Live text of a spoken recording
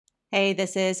Hey,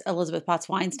 this is Elizabeth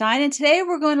Potts-Weinstein, and today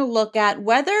we're going to look at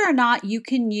whether or not you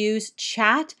can use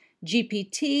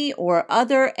ChatGPT or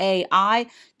other AI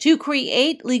to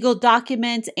create legal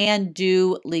documents and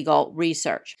do legal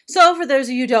research. So for those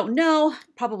of you who don't know,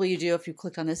 probably you do if you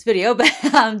clicked on this video, but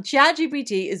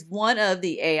ChatGPT is one of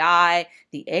the AI,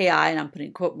 and I'm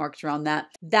putting quote marks around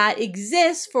that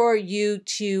exists for you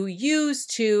to use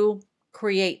to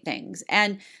create things.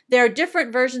 And there are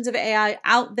different versions of AI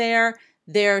out there.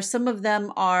 Some of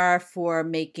them are for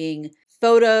making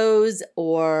photos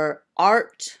or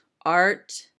art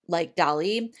like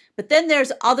DALL-E, but then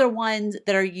there's other ones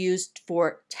that are used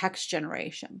for text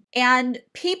generation. And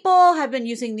people have been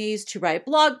using these to write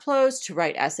blog posts, to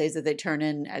write essays that they turn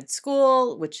in at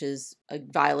school, which is a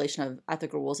violation of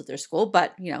ethical rules at their school,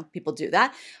 but people do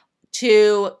that,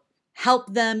 to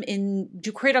help them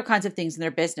to create all kinds of things in their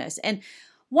business. And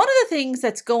one of the things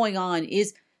that's going on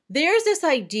is there's this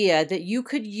idea that you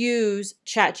could use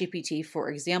ChatGPT, for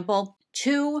example,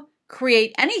 to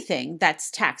create anything that's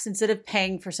text instead of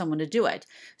paying for someone to do it.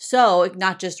 So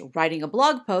not just writing a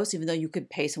blog post, even though you could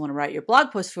pay someone to write your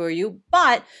blog post for you,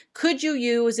 but could you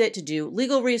use it to do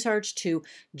legal research, to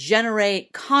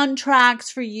generate contracts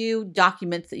for you,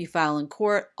 documents that you file in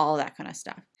court, all that kind of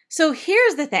stuff. So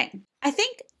here's the thing. I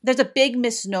think there's a big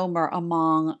misnomer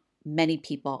among many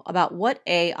people about what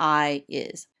AI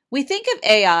is. We think of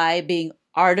AI being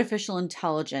artificial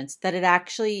intelligence, that it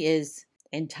actually is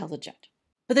intelligent.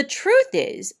 But the truth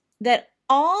is that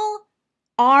all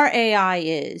our AI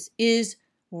is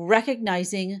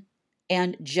recognizing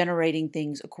and generating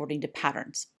things according to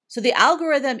patterns. So the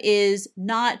algorithm is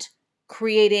not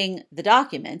creating the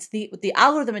documents. What the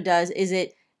algorithm does is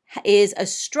it is a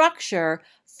structure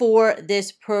for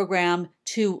this program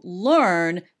to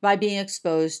learn by being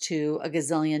exposed to a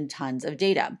gazillion tons of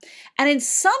data. And in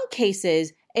some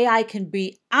cases, AI can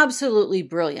be absolutely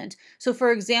brilliant. So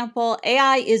for example,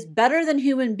 AI is better than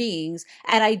human beings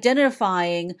at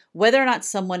identifying whether or not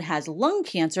someone has lung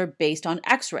cancer based on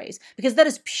x-rays, because that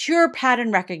is pure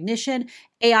pattern recognition.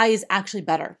 AI is actually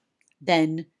better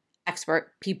than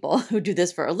expert people who do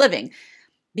this for a living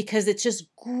because it's just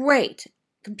great.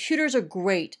 Computers are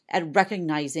great at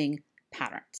recognizing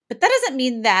patterns. But that doesn't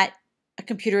mean that a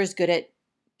computer is good at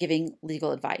giving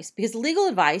legal advice, because legal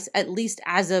advice, at least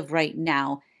as of right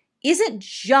now, isn't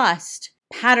just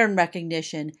pattern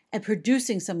recognition and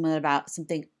producing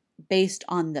something based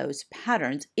on those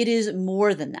patterns. It is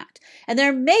more than that. And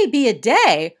there may be a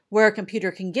day where a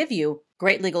computer can give you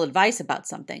great legal advice about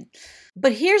something.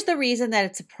 But here's the reason that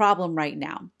it's a problem right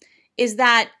now, is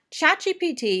that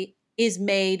ChatGPT is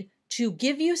made to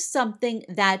give you something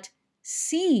that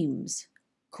seems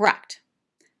correct,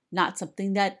 not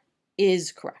something that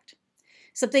is correct.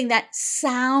 Something that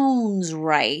sounds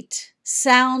right,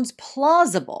 sounds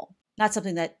plausible, not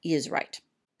something that is right.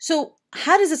 So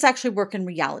how does this actually work in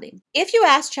reality? If you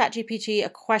ask ChatGPT a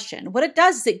question, what it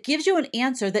does is it gives you an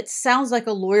answer that sounds like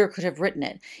a lawyer could have written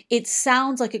it. It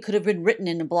sounds like it could have been written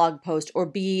in a blog post or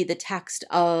be the text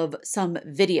of some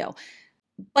video.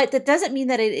 But that doesn't mean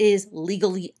that it is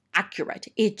legally accurate.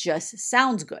 It just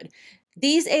sounds good.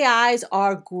 These AIs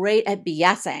are great at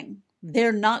BSing.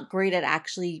 They're not great at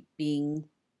actually being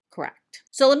correct.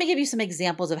 So let me give you some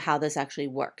examples of how this actually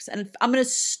works. And I'm going to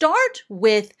start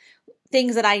with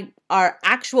things that are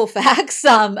actual facts.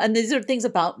 And these are things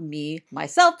about me,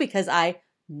 myself, because I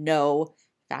know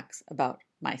facts about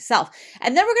myself.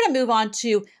 And then we're going to move on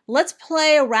to, let's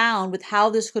play around with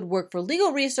how this could work for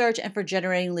legal research and for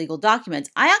generating legal documents.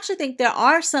 I actually think there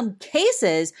are some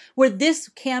cases where this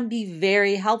can be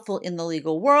very helpful in the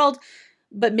legal world,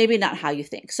 but maybe not how you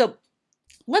think. So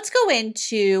let's go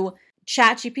into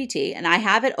ChatGPT, and I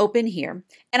have it open here,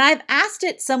 and I've asked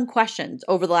it some questions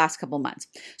over the last couple of months.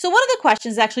 So one of the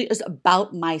questions actually is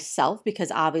about myself,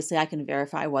 because obviously I can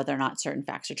verify whether or not certain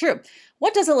facts are true.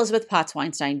 What does Elizabeth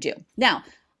Potts-Weinstein do? Now,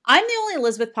 I'm the only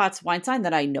Elizabeth Potts-Weinstein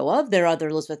that I know of. There are other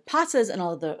Elizabeth Pottses and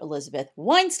other Elizabeth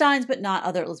Weinsteins, but not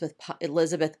other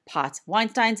Elizabeth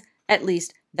Potts-Weinsteins, at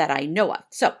least that I know of.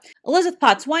 So Elizabeth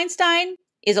Potts-Weinstein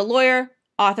is a lawyer,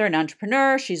 author, and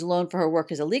entrepreneur. She's known for her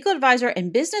work as a legal advisor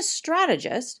and business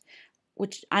strategist,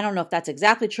 which I don't know if that's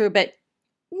exactly true, but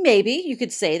maybe you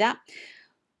could say that.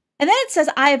 And then it says,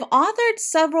 I have authored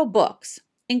several books,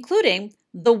 including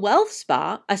The Wealth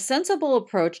Spa, A Sensible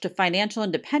Approach to Financial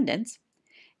Independence,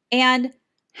 and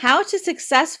How to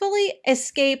Successfully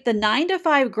Escape the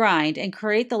 9-to-5 Grind and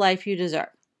Create the Life You Deserve.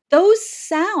 Those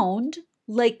sound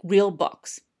like real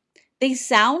books. They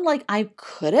sound like I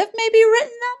could have maybe written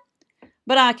them.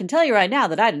 But I can tell you right now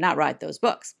that I did not write those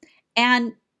books.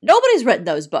 And nobody's written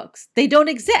those books. They don't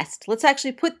exist. Let's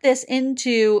actually put this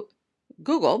into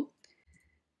Google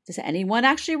Has anyone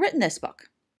actually written this book?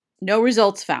 No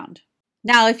results found.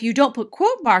 Now, if you don't put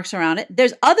quote marks around it,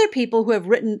 there's other people who have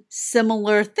written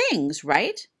similar things,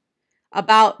 right?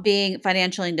 About being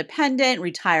financially independent,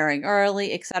 retiring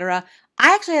early, etc.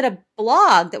 I actually had a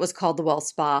blog that was called The Wealth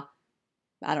Spa,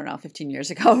 I don't know, 15 years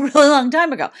ago, a really long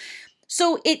time ago.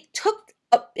 So it took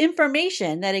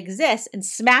information that exists and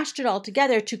smashed it all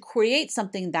together to create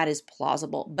something that is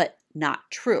plausible, but not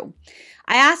true.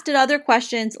 I asked it other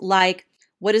questions like,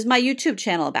 what is my YouTube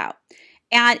channel about?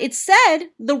 And it said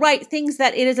the right things,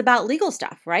 that it is about legal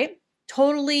stuff, right?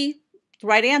 Totally the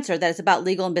right answer, that it's about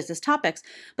legal and business topics.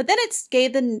 But then it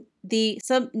gave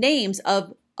some names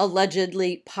of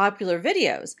allegedly popular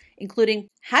videos, including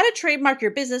how to trademark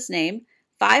your business name,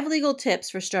 5 legal tips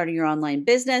for starting your online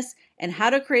business, and how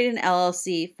to create an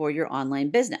LLC for your online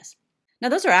business. Now,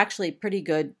 those are actually pretty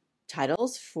good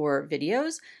titles for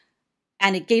videos.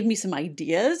 And it gave me some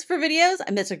ideas for videos.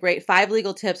 I mean, it's a great 5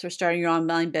 legal tips for starting your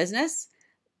online business.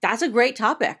 That's a great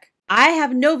topic. I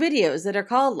have no videos that are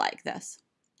called like this.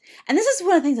 And this is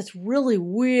one of the things that's really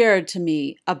weird to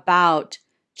me about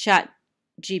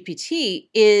ChatGPT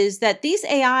is that these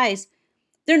AIs,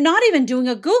 they're not even doing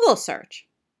a Google search.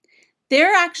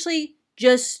 They're actually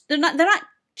they're not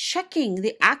checking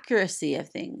the accuracy of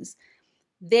things.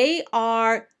 They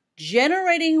are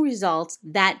generating results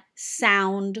that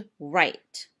sound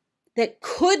right, that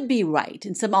could be right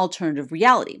in some alternative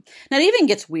reality. Now, it even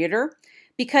gets weirder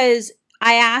because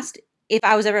I asked if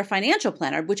I was ever a financial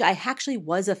planner, which I actually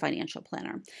was a financial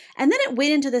planner. And then it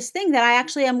went into this thing that I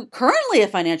actually am currently a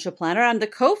financial planner. I'm the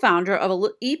co-founder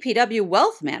of EPW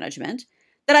Wealth Management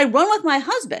that I run with my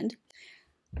husband.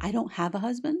 I don't have a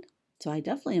husband, so I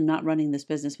definitely am not running this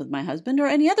business with my husband or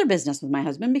any other business with my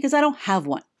husband because I don't have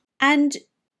one. And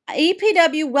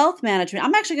EPW Wealth Management,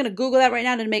 I'm actually going to Google that right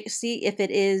now to see if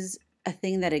it is a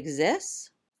thing that exists.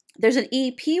 There's an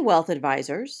EP Wealth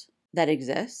Advisors that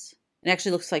exists. It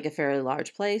actually looks like a fairly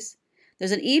large place.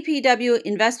 There's an EPW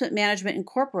Investment Management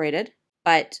Incorporated,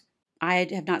 but I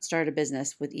have not started a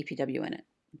business with EPW in it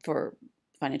for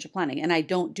financial planning, and I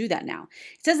don't do that now.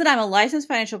 It says that I'm a licensed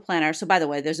financial planner. So by the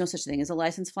way, there's no such thing as a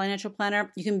licensed financial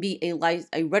planner. You can be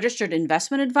a registered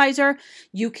investment advisor.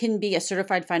 You can be a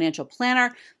certified financial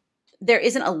planner. There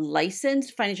isn't a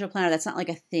licensed financial planner. That's not like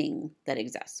a thing that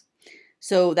exists.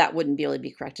 So that wouldn't really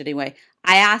be correct anyway.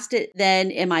 I asked it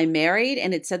then, am I married?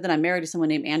 And it said that I'm married to someone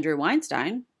named Andrew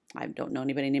Weinstein. I don't know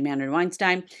anybody named Andrew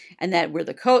Weinstein. And that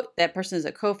that person is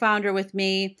a co-founder with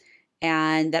me.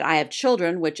 And that I have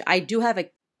children, which I do have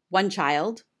one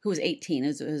child who is 18,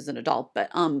 who's an adult, but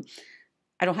I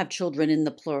don't have children in the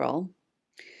plural.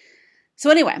 So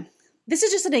anyway, this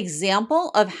is just an example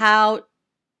of how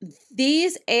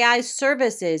these AI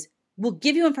services will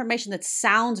give you information that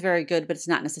sounds very good, but it's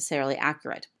not necessarily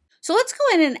accurate. So let's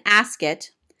go in and ask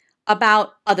it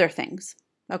about other things,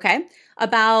 okay?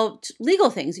 About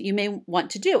legal things that you may want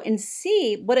to do and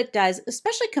see what it does,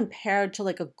 especially compared to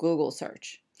like a Google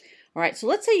search. All right, so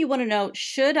let's say you want to know,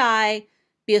 should I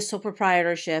be a sole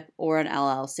proprietorship or an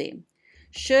LLC?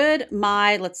 Should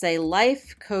my, let's say,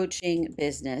 life coaching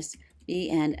business be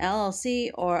an LLC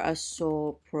or a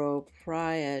sole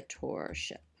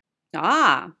proprietorship?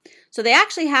 So they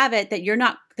actually have it that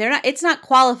it's not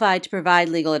qualified to provide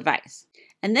legal advice.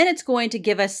 And then it's going to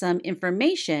give us some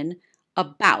information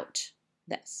about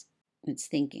this. It's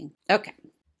thinking, okay,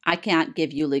 I can't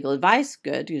give you legal advice.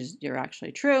 Good, because you're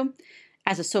actually true.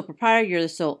 As a sole proprietor, you're the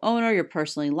sole owner, you're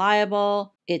personally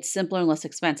liable. It's simpler and less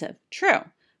expensive. True.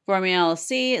 Forming an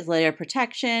LLC is layer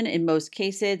protection. In most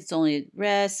cases, it's only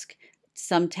risk,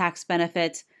 some tax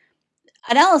benefits.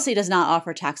 An LLC does not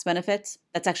offer tax benefits.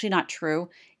 That's actually not true.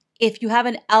 If you have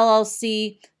an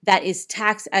LLC that is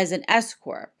taxed as an S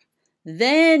Corp,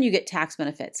 then you get tax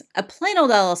benefits. A plain old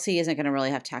LLC isn't going to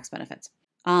really have tax benefits.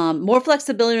 More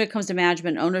flexibility when it comes to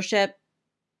management and ownership,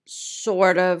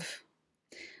 sort of.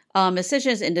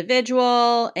 Decision is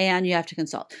individual, and you have to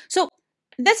consult. So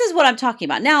this is what I'm talking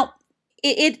about. Now,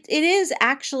 it is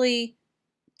actually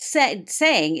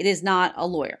saying it is not a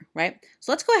lawyer, right?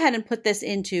 So let's go ahead and put this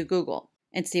into Google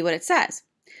and see what it says.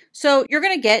 So you're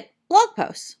going to get blog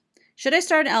posts. Should I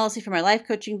start an LLC for my life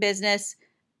coaching business?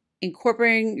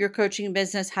 Incorporating your coaching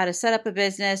business, how to set up a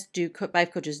business, do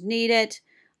life coaches need it?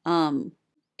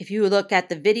 If you look at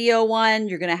the video one,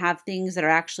 you're going to have things that are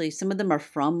actually, some of them are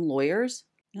from lawyers.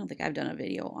 I don't think I've done a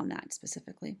video on that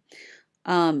specifically.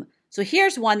 So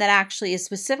here's one that actually is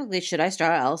specifically, should I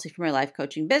start an LLC for my life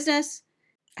coaching business?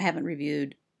 I haven't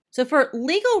reviewed. So for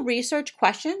legal research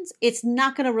questions, it's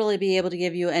not going to really be able to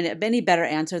give you any better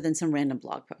answer than some random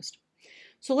blog post.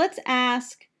 So let's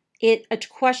ask it a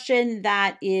question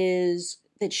that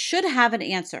should have an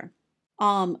answer.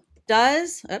 Here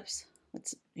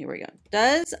we go.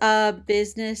 Does a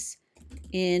business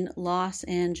in Los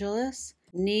Angeles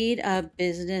need a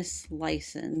business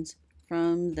license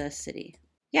from the city?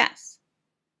 Yes.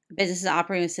 Businesses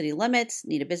operating with city limits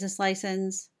need a business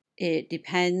license. It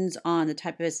depends on the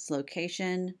type of business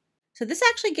location. So this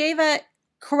actually gave a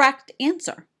correct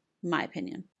answer, in my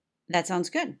opinion. That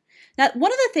sounds good. Now,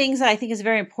 one of the things that I think is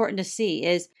very important to see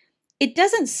is it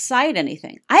doesn't cite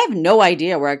anything. I have no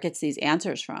idea where it gets these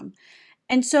answers from.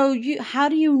 And so how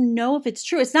do you know if it's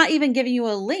true? It's not even giving you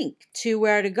a link to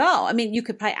where to go. I mean, you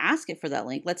could probably ask it for that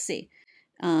link. Let's see.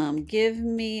 Give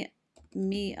me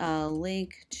a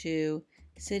link to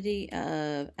City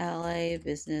of LA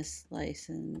business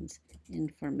license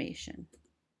information.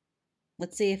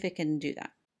 Let's see if it can do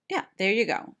that. Yeah, there you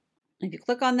go. If you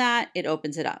click on that, it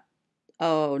opens it up.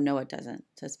 Oh, no, it doesn't.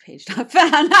 It says page not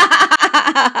found.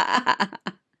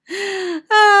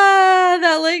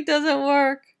 That link doesn't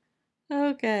work.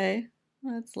 Okay,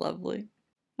 that's lovely.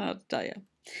 I'll tell you.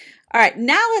 All right,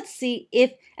 now let's see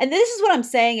if, and this is what I'm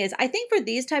saying is, I think for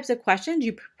these types of questions,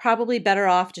 you're probably better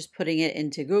off just putting it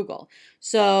into Google.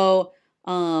 So,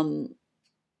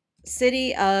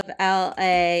 City of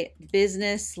LA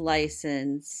business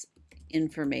license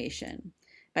information.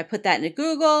 If I put that into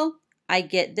Google, I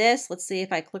get this. Let's see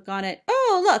if I click on it.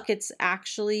 Oh, look, it's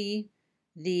actually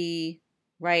the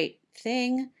right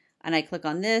thing. And I click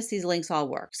on this, these links all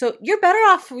work. So you're better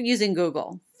off using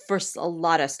Google for a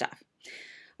lot of stuff.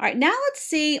 All right, now let's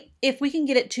see if we can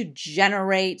get it to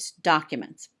generate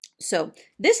documents. So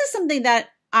this is something that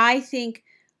I think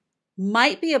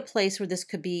might be a place where this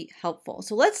could be helpful.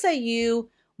 So let's say you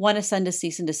want to send a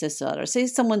cease and desist letter. Say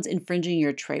someone's infringing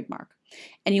your trademark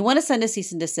and you want to send a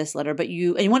cease and desist letter, but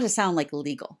you want it to sound like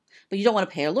legal, but you don't want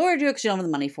to pay a lawyer to do it because you don't have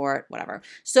the money for it, whatever.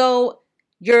 So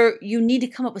you need to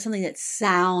come up with something that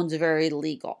sounds very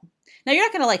legal. Now you're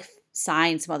not going to like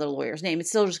sign some other lawyer's name. It's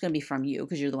still just going to be from you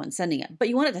because you're the one sending it, but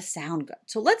you want it to sound good.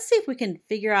 So let's see if we can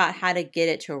figure out how to get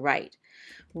it to write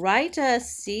a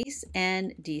cease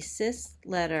and desist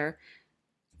letter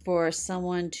for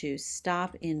someone to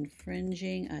stop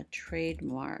infringing a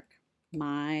trademark.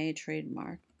 My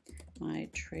trademark.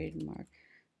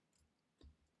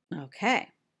 Okay.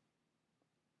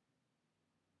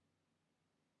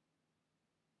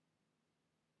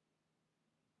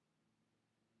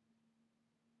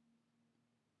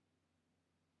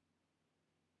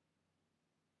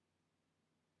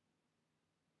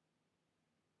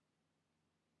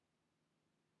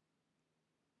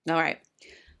 All right.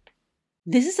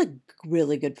 This is a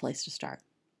really good place to start.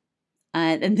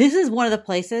 And this is one of the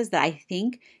places that I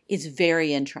think is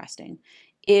very interesting,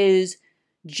 is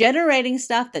generating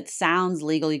stuff that sounds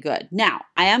legally good. Now,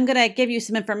 I am going to give you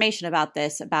some information about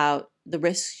this, about the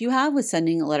risks you have with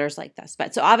sending letters like this.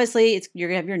 But so obviously you're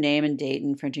going to have your name and date,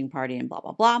 infringing party, and blah,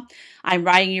 blah, blah. I'm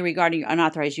writing you regarding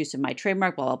unauthorized use of my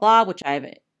trademark, blah, blah, blah, which I've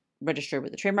registered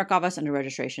with the trademark office under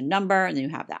registration number, and then you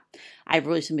have that. I've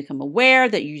recently become aware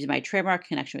that you use my trademark in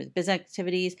connection with business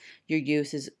activities. Your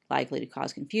use is likely to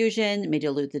cause confusion, may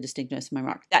dilute the distinctness of my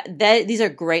mark. These are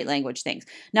great language things.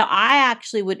 Now, I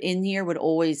actually would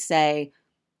always say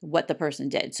what the person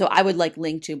did. So I would like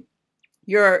link to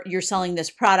you're selling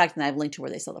this product, and I've linked to where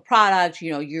they sell the product,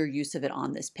 your use of it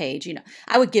on this page.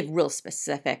 I would give real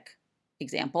specific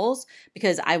examples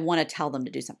because I want to tell them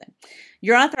to do something.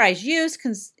 Your unauthorized use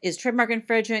is trademark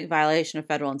infringement, violation of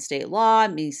federal and state law,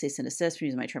 meaning cease and desist from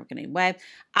using my trademark in any way.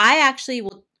 I actually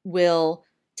will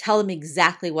tell them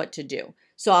exactly what to do.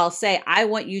 So I'll say, I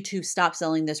want you to stop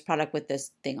selling this product with this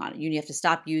thing on it. You have to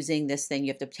stop using this thing.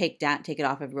 You have to take it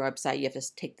off of your website. You have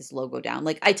to take this logo down.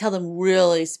 Like, I tell them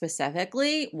really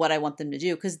specifically what I want them to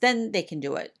do because then they can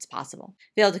do it. It's possible.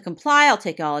 Fail to comply, I'll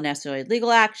take all necessary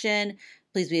legal action.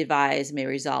 Please be advised, may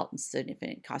result in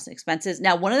significant costs and expenses.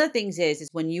 Now, one of the things is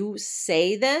when you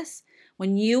say this,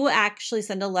 when you actually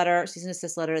send a letter, cease and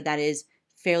desist letter that is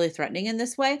fairly threatening in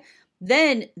this way,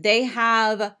 then they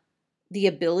have the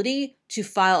ability to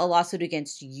file a lawsuit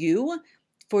against you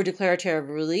for declaratory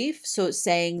relief. So it's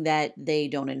saying that they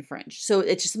don't infringe. So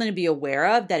it's just something to be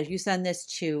aware of, that if you send this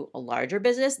to a larger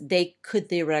business, they could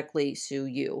theoretically sue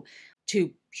you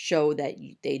to show that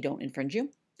they don't infringe you.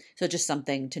 So just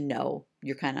something to know.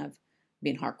 You're kind of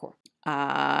being hardcore.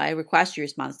 I request your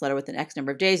response letter within X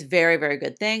number of days. Very, very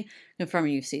good thing.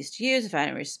 Confirming you've ceased to use. If I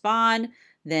don't respond,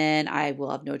 then I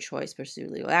will have no choice but pursue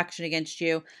legal action against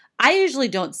you. I usually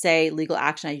don't say legal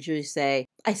action. I say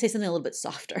something a little bit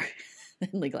softer than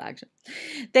legal action.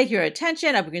 Thank you for your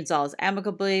attention. I will resolve this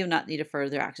amicably. Not need a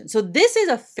further action. So this is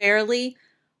a fairly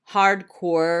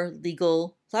hardcore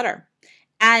legal letter.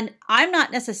 And I'm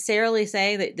not necessarily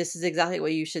saying that this is exactly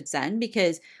what you should send,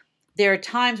 because There are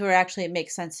times where actually it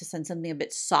makes sense to send something a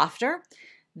bit softer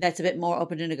that's a bit more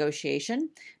open to negotiation,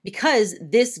 because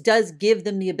this does give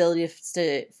them the ability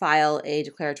to file a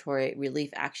declaratory relief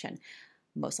action,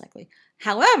 most likely.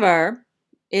 However,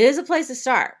 it is a place to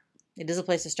start. It is a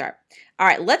place to start. All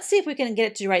right, let's see if we can get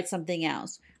it to write something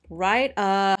else. Write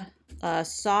a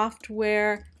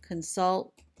software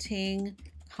consulting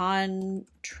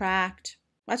contract.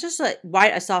 Let's just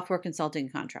write a software consulting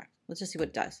contract. Let's just see what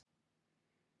it does.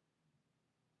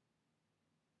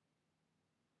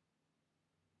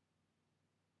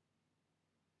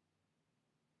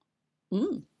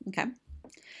 Okay.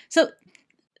 So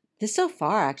this so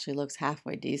far actually looks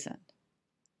halfway decent.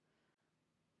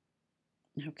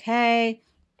 Okay.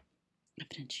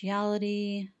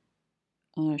 Confidentiality,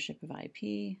 ownership of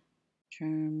IP,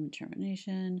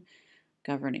 termination,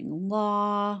 governing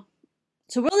law.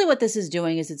 So really what this is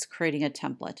doing is it's creating a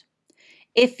template.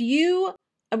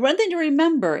 One thing to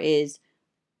remember is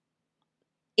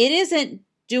it isn't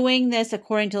doing this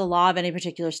according to the law of any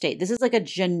particular state. This is like a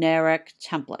generic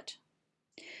template.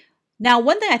 Now,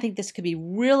 one thing I think this could be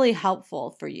really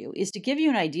helpful for you is to give you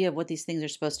an idea of what these things are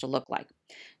supposed to look like.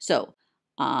 So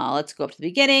let's go up to the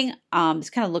beginning.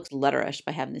 This kind of looks letterish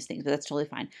by having these things, but that's totally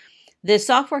fine. The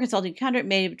software consulting contract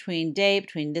made between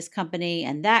this company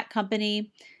and that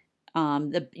company.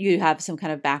 You have some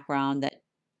kind of background that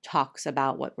talks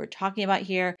about what we're talking about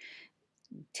here.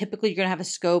 Typically, you're going to have a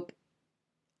scope.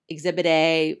 Exhibit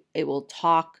A, it will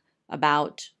talk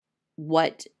about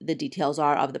what the details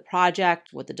are of the project,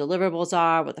 what the deliverables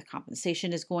are, what the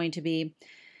compensation is going to be.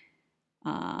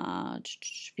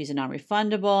 Fees are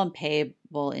non-refundable and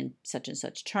payable in such and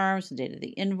such terms, the date of the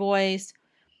invoice.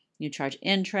 You charge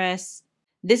interest.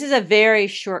 This is a very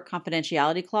short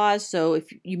confidentiality clause, so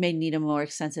if you may need a more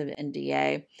extensive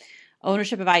NDA.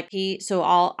 Ownership of IP, so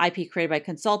all IP created by a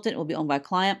consultant will be owned by a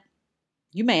client.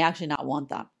 You may actually not want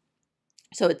that.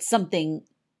 So it's something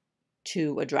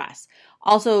to address.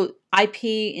 Also, IP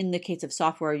in the case of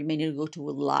software, you may need to go to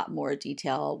a lot more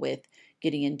detail with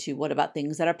getting into what about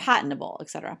things that are patentable,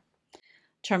 etc.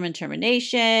 Term and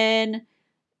termination,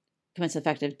 commence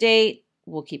effective date,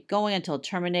 will keep going until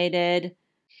terminated.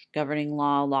 Governing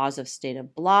law, laws of state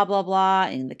of blah, blah, blah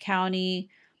in the county.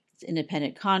 It's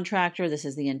independent contractor. This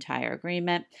is the entire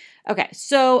agreement. Okay,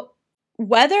 so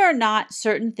whether or not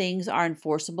certain things are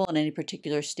enforceable in any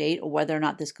particular state or whether or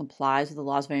not this complies with the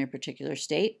laws of any particular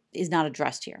state is not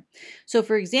addressed here. So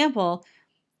for example,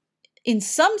 in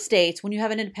some states, when you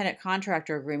have an independent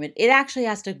contractor agreement, it actually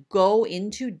has to go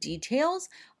into details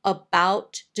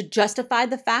to justify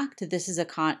the fact that this is a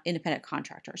independent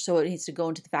contractor. So it needs to go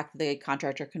into the fact that the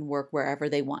contractor can work wherever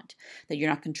they want, that you're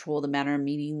not control the manner and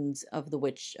means of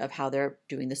how they're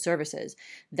doing the services,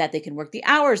 that they can work the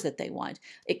hours that they want.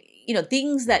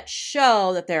 Things that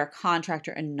show that they're a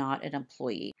contractor and not an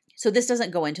employee. So this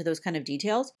doesn't go into those kind of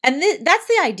details. And that's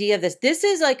the idea of this. This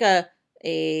is like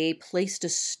a place to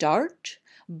start,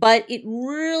 but it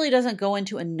really doesn't go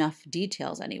into enough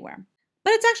details anywhere.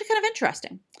 But it's actually kind of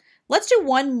interesting. Let's do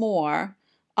one more.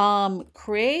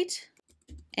 Create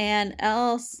an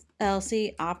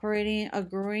LLC operating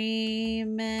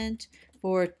agreement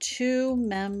for two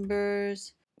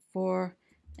members for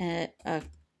a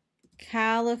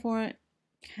California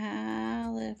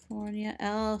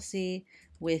LLC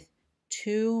with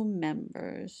two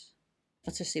members.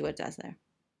 Let's just see what it does there.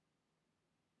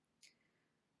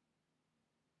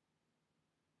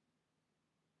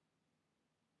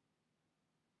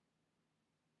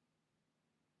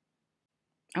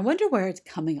 I wonder where it's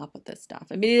coming up with this stuff.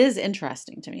 I mean, it is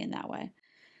interesting to me in that way.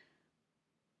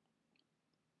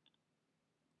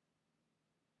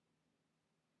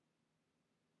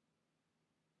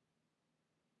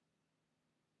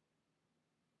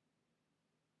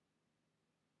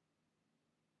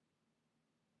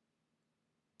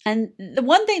 And the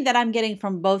one thing that I'm getting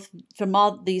from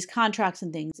all these contracts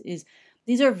and things is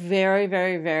these are very,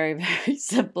 very, very, very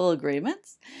simple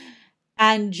agreements.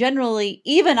 And generally,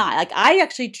 even I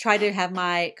actually try to have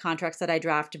my contracts that I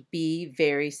draft be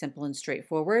very simple and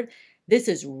straightforward. This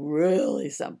is really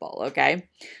simple, okay?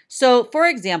 So, for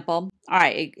example, all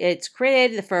right, it's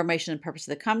created, the formation and purpose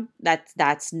of the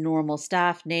that's normal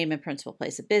stuff, name and principal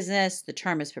place of business, the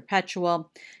term is perpetual,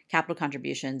 capital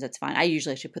contributions, that's fine. I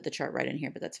usually should put the chart right in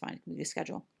here, but that's fine. We can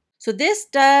schedule. So this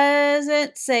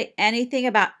doesn't say anything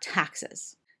about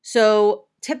taxes. So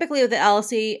typically with the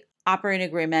LLC operating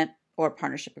agreement, or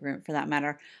partnership agreement for that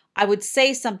matter, I would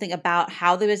say something about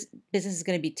how the business is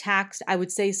going to be taxed. I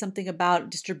would say something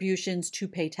about distributions to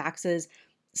pay taxes,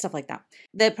 stuff like that.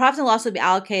 The profit and loss will be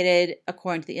allocated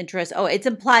according to the interest. Oh, it's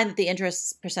implying that the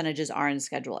interest percentages are in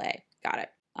Schedule A. Got it.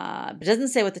 But it doesn't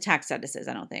say what the tax status is,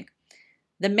 I don't think.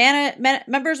 The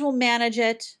members will manage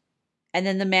it, and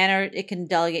then it can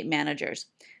delegate managers.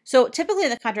 So typically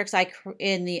in the contracts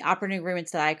in the operating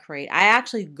agreements that I create, I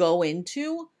actually go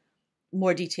into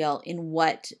more detail in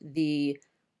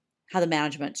how the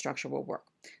management structure will work.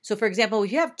 So for example,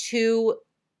 if you have two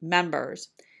members,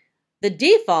 the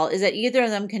default is that either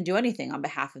of them can do anything on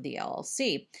behalf of the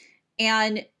LLC.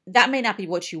 And that may not be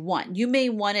what you want. You may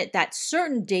want it that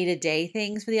certain day-to-day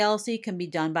things for the LLC can be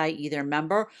done by either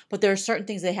member, but there are certain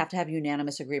things they have to have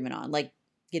unanimous agreement on, like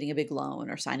getting a big loan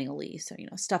or signing a lease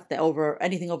or, stuff that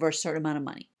anything over a certain amount of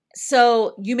money.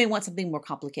 So you may want something more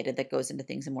complicated that goes into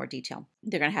things in more detail.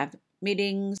 They're going to have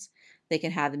meetings. They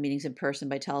can have the meetings in person,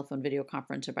 by telephone, video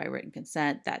conference, or by written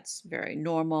consent. That's very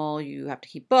normal. You have to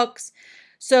keep books.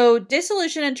 So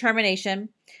dissolution and termination,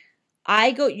 I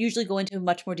usually go into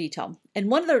much more detail. And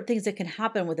one of the things that can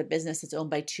happen with a business that's owned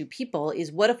by two people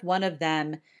is, what if one of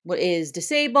them is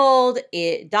disabled,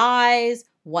 it dies,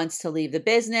 wants to leave the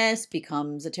business,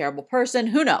 becomes a terrible person?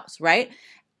 Who knows, right?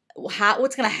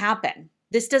 What's going to happen?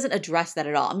 This doesn't address that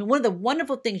at all. I mean, one of the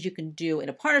wonderful things you can do in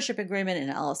a partnership agreement, in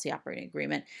an LLC operating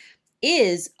agreement,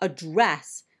 is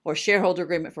address, or shareholder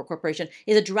agreement for a corporation,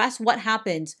 is address what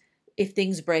happens if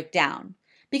things break down.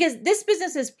 Because this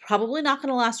business is probably not going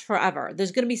to last forever.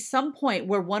 There's going to be some point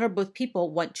where one or both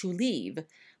people want to leave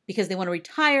because they want to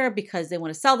retire, because they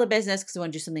want to sell the business, because they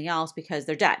want to do something else, because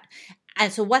they're dead.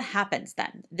 And so what happens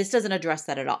then? This doesn't address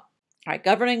that at all. All right,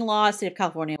 governing law, state of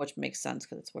California, which makes sense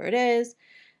because it's where it is.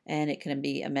 And it can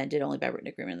be amended only by written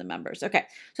agreement of the members. Okay,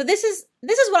 so this is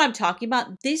what I'm talking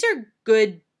about. These are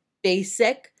good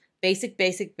basic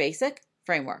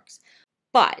frameworks.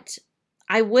 But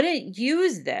I wouldn't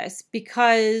use this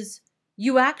because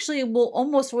you actually will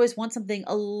almost always want something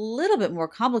a little bit more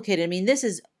complicated. I mean, this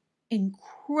is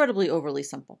incredibly overly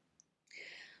simple.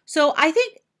 So I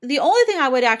think the only thing I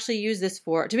would actually use this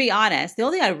for, to be honest, the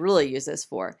only thing I really use this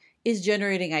for is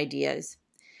generating ideas.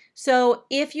 So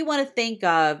if you want to think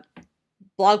of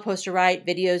blog posts to write,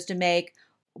 videos to make,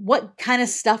 what kind of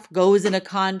stuff goes in a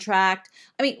contract,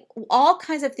 I mean, all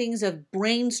kinds of things of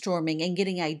brainstorming and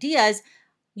getting ideas,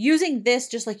 using this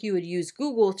just like you would use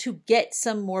Google to get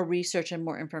some more research and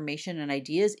more information and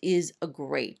ideas is a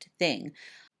great thing.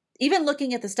 Even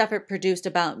looking at the stuff it produced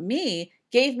about me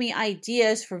gave me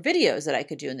ideas for videos that I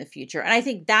could do in the future. And I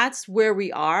think that's where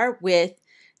we are with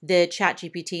the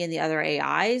ChatGPT and the other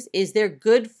AIs, is they're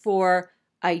good for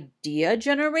idea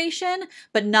generation,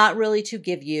 but not really to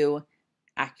give you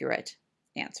accurate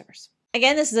answers.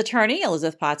 Again, this is attorney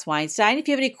Elizabeth Potts Weinstein. If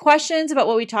you have any questions about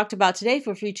what we talked about today,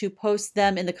 feel free to post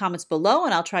them in the comments below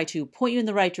and I'll try to point you in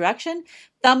the right direction.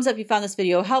 Thumbs up if you found this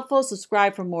video helpful.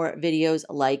 Subscribe for more videos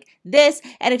like this.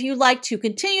 And if you'd like to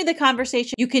continue the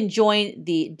conversation, you can join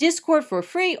the Discord for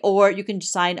free, or you can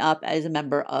sign up as a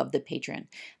member of the Patreon.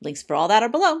 Links for all that are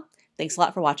below. Thanks a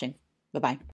lot for watching. Bye-bye.